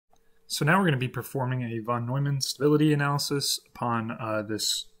So now we're going to be performing a von Neumann stability analysis upon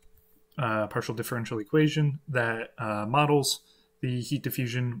this partial differential equation that models the heat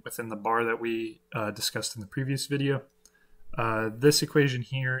diffusion within the bar that we discussed in the previous video. This equation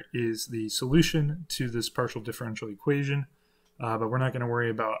here is the solution to this partial differential equation, but we're not going to worry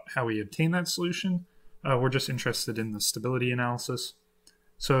about how we obtain that solution. We're just interested in the stability analysis.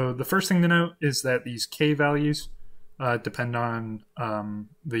 So the first thing to note is that these K values depend on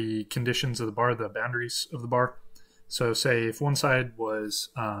the conditions of the bar, the boundaries of the bar. So say if one side was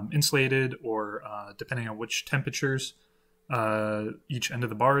insulated, or depending on which temperatures each end of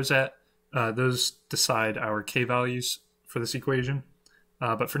the bar is at, those decide our K values for this equation.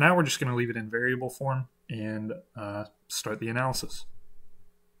 But for now, we're just going to leave it in variable form and start the analysis.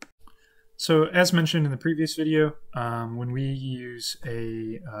 So as mentioned in the previous video, when we use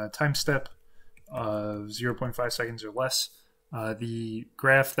a time step of 0.5 seconds or less, the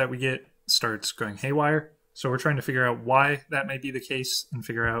graph that we get starts going haywire. So we're trying to figure out why that may be the case and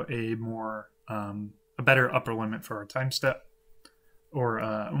figure out a better upper limit for our time step, or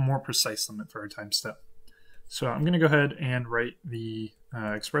a more precise limit for our time step. So I'm going to go ahead and write the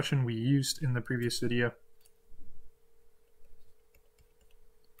expression we used in the previous video.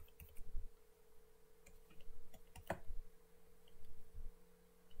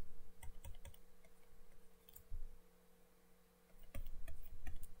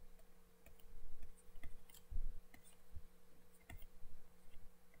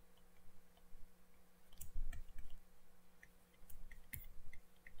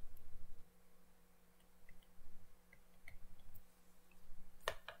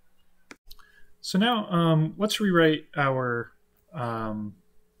 So now let's rewrite our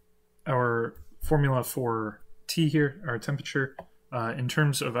formula for T here, our temperature, in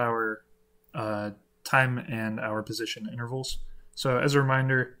terms of our time and our position intervals. So as a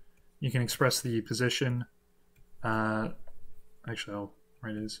reminder, you can express the position, actually I'll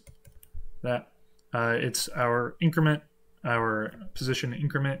write it as that. It's our increment, our position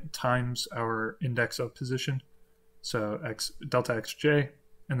increment times our index of position, so delta xj.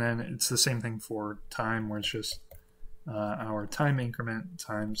 And then it's the same thing for time, where it's just our time increment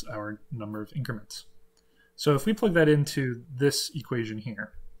times our number of increments. So if we plug that into this equation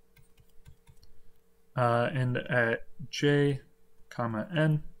here, and at j comma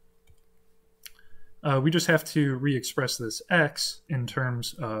n, we just have to re-express this x in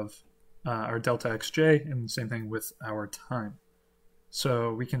terms of our delta xj, and the same thing with our time.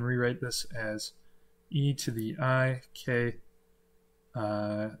 So we can rewrite this as e to the I k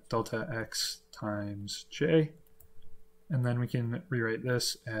delta x times j, and then we can rewrite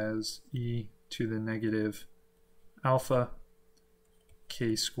this as e to the negative alpha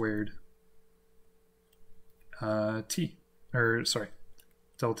k squared delta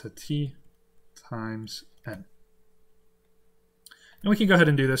t times n. And we can go ahead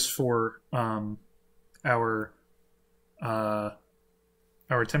and do this for our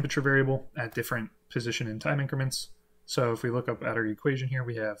temperature variable at different position and time increments. So if we look up at our equation here,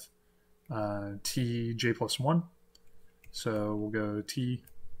 we have Tj plus 1. So we'll go Tj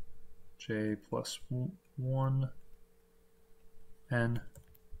plus 1 n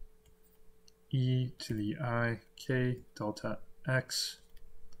e to the I k delta x,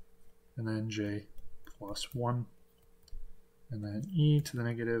 and then j plus 1, and then e to the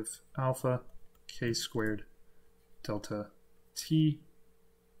negative alpha k squared delta t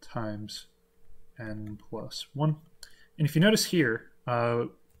times n plus 1. And if you notice here,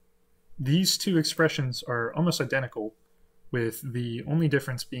 these two expressions are almost identical, with the only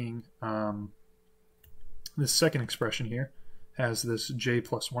difference being this second expression here has this j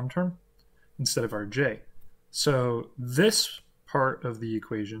plus 1 term instead of our j. So this part of the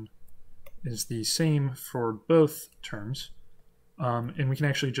equation is the same for both terms, and we can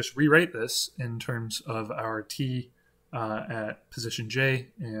actually just rewrite this in terms of our t at position j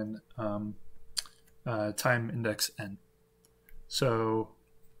and time index n. So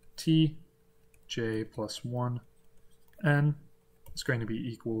t j plus 1 n is going to be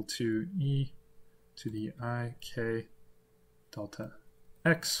equal to e to the I k delta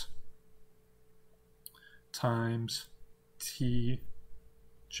x times t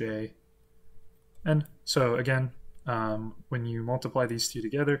j n. So again, when you multiply these two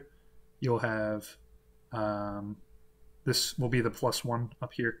together, you'll have this will be the plus 1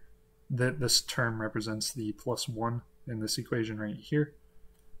 up here. This term represents the plus 1 in this equation right here,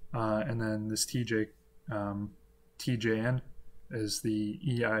 and then this tjn is the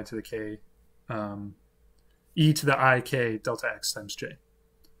ei to the k, e to the I k delta x times j,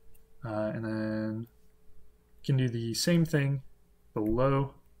 and then you can do the same thing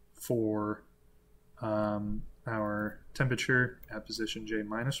below for our temperature at position j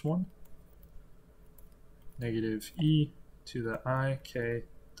minus 1, negative e to the I k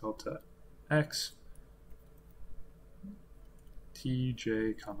delta x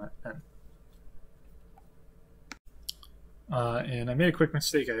tj comma n. And I made a quick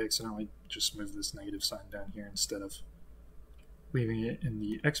mistake. I accidentally just moved this negative sign down here instead of leaving it in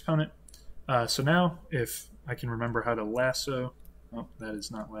the exponent. So now, if I can remember how to lasso, oh, that is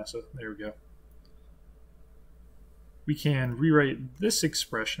not lasso, there we go. We can rewrite this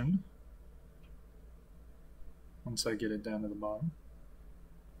expression once I get it down to the bottom.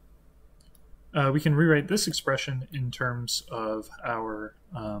 We can rewrite this expression in terms of our,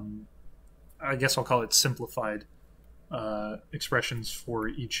 I guess I'll call it simplified expressions for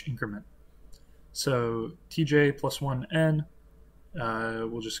each increment. So tj plus 1n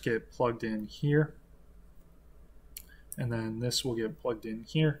will just get plugged in here, and then this will get plugged in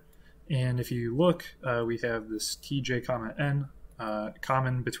here. And if you look, we have this tj comma n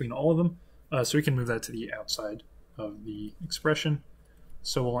common between all of them, so we can move that to the outside of the expression.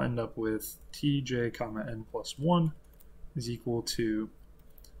 So we'll end up with tj comma n plus 1 is equal to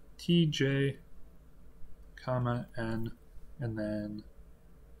tj comma n and then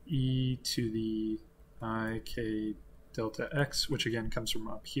e to the I k delta x, which again comes from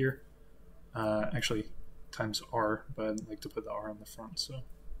up here. Actually, times r, but I'd like to put the r on the front, so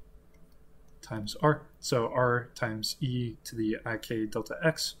times r. So r times e to the I k delta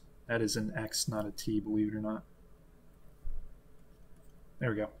x. That is an x, not a t, believe it or not. There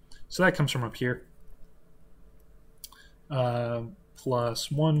we go. So that comes from up here.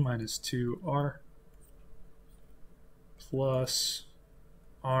 Plus 1 minus 2r plus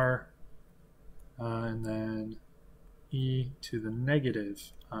r, and then e to the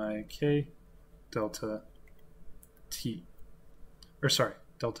negative I k delta t. Or sorry,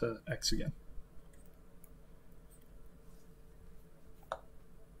 delta x again.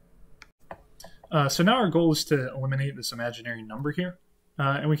 So now our goal is to eliminate this imaginary number here.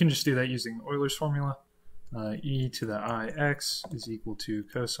 And we can just do that using Euler's formula. E to the ix is equal to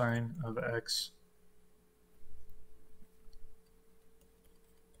cosine of x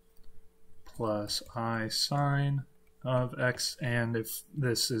plus I sine of x. And if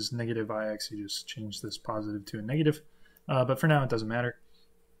this is negative ix, you just change this positive to a negative. But for now, it doesn't matter.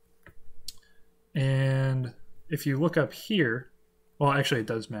 And if you look up here, well, actually, it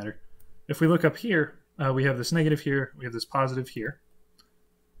does matter. If we look up here, we have this negative here, we have this positive here,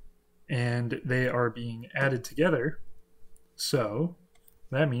 and they are being added together. So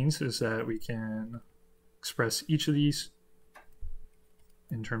that means is that we can express each of these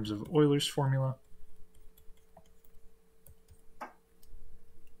in terms of Euler's formula.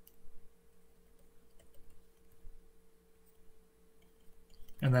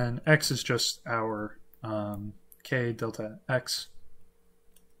 And then x is just our k delta x.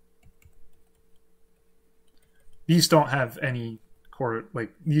 These don't have any core,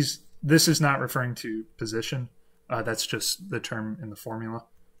 like these. This is not referring to position. That's just the term in the formula.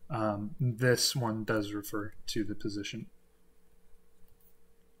 This one does refer to the position.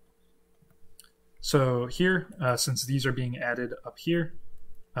 So here, since these are being added up here,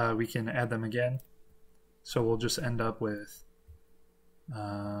 we can add them again. So we'll just end up with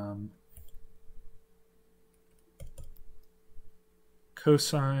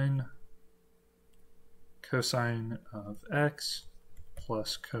cosine of x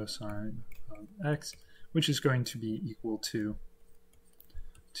plus cosine of x, which is going to be equal to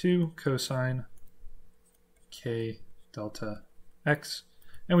 2 cosine k delta x.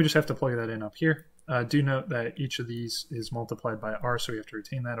 And we just have to plug that in up here. Do note that each of these is multiplied by r, so we have to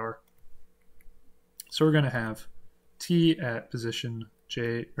retain that r. So we're going to have t at position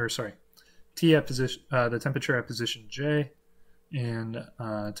j, or sorry, t at position, the temperature at position j, and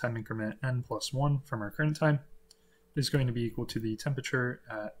time increment n plus 1 from our current time is going to be equal to the temperature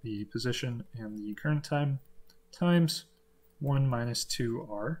at the position and the current time times 1 minus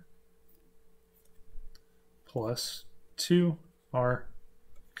 2r plus 2r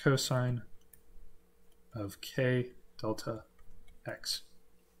cosine of k delta x.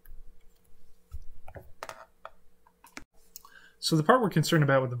 So the part we're concerned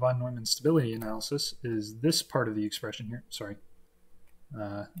about with the von Neumann stability analysis is this part of the expression here. Sorry,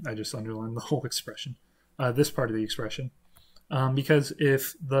 I just underlined the whole expression. This part of the expression, because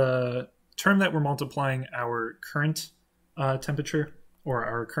if the term that we're multiplying our current temperature or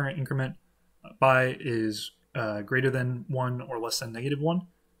our current increment by is greater than 1 or less than negative 1,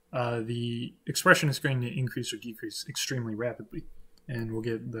 the expression is going to increase or decrease extremely rapidly, and we'll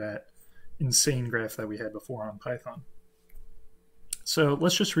get that insane graph that we had before on Python. So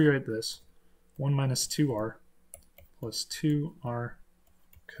let's just rewrite this. 1 minus 2r plus 2r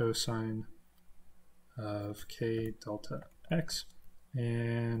cosine of k delta x.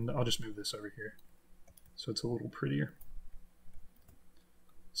 And I'll just move this over here so it's a little prettier.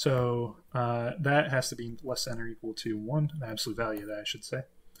 So that has to be less than or equal to 1, the absolute value of that, I should say.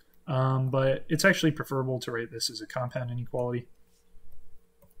 But it's actually preferable to write this as a compound inequality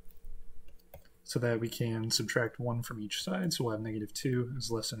so that we can subtract 1 from each side. So we'll have negative 2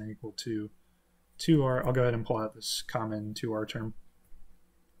 is less than or equal to 2r. I'll go ahead and pull out this common 2r term.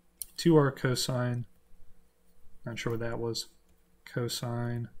 2r cosine, not sure what that was,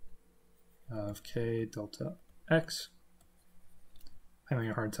 cosine of k delta x. Having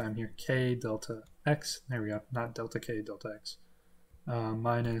a hard time here. K delta x, there we go, not delta k, delta x.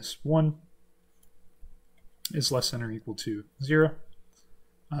 Minus 1 is less than or equal to 0.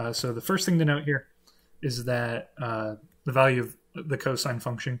 So the first thing to note here is that the value of the cosine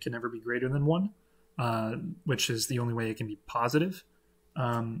function can never be greater than 1, which is the only way it can be positive.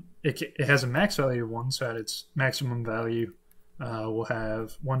 It has a max value of 1, so at its maximum value, we'll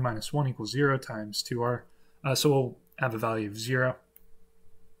have 1 minus 1 equals 0 times 2r. So we'll have a value of 0.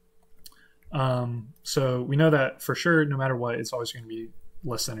 So we know that for sure, no matter what, it's always going to be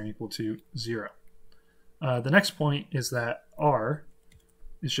less than or equal to 0. The next point is that r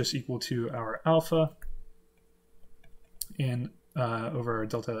is just equal to our alpha and over our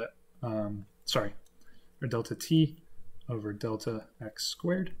delta, our delta t over delta x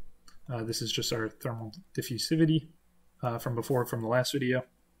squared. This is just our thermal diffusivity from before, from the last video,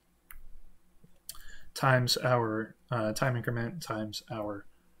 times our time increment times our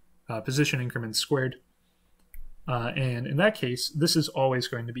position increment squared. And in that case, this is always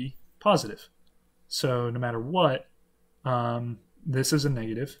going to be positive. So no matter what, this is a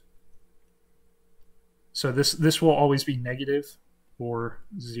negative. So this will always be negative or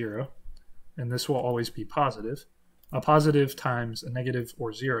 0, and this will always be positive. A positive times a negative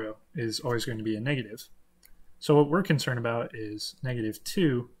or 0 is always going to be a negative. So what we're concerned about is negative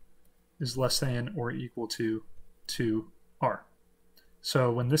 2 is less than or equal to 2r.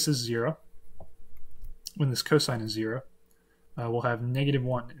 So when this is 0, when this cosine is 0, we'll have negative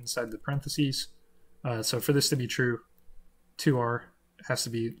 1 inside the parentheses. So for this to be true, 2r has to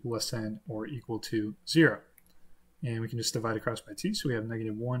be less than or equal to 0. And we can just divide across by 2, so we have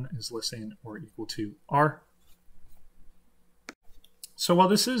negative 1 is less than or equal to r. So while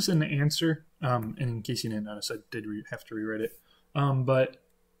this is an answer, and in case you didn't notice, I did have to rewrite it, but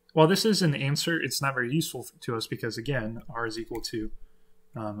while this is an answer, it's not very useful to us because, again, r is equal to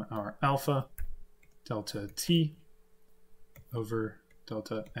our alpha delta t over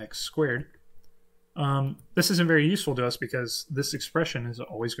delta x squared. This isn't very useful to us because this expression is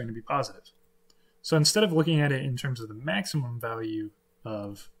always going to be positive. So instead of looking at it in terms of the maximum value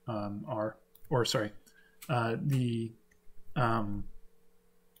of the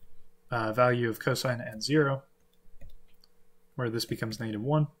value of cosine at 0, where this becomes negative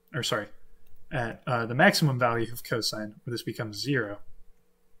 1, or sorry, at the maximum value of cosine, where this becomes 0,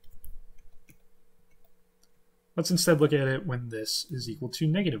 let's instead look at it when this is equal to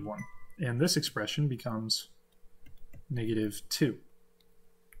negative 1. And this expression becomes negative 2.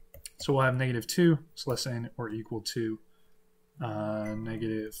 So we'll have negative 2 is less than or equal to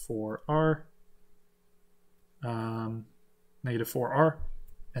negative 4r, negative 4r.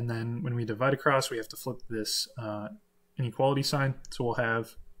 And then when we divide across, we have to flip this inequality sign. So we'll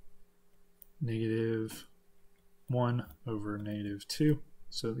have negative 1 over negative 2.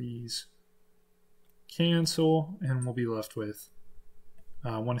 So these cancel, and we'll be left with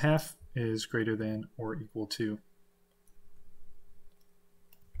 1/2 is greater than or equal to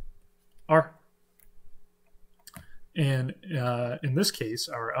r. And in this case,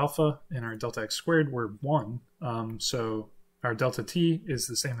 our alpha and our delta x squared were 1. So our delta t is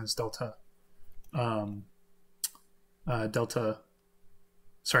the same as our delta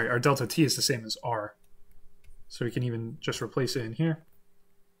t is the same as r. So we can even just replace it in here.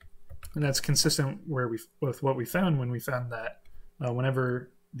 And that's consistent with what we found when we found that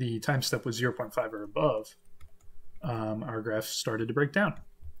whenever the time step was 0.5 or above, our graph started to break down.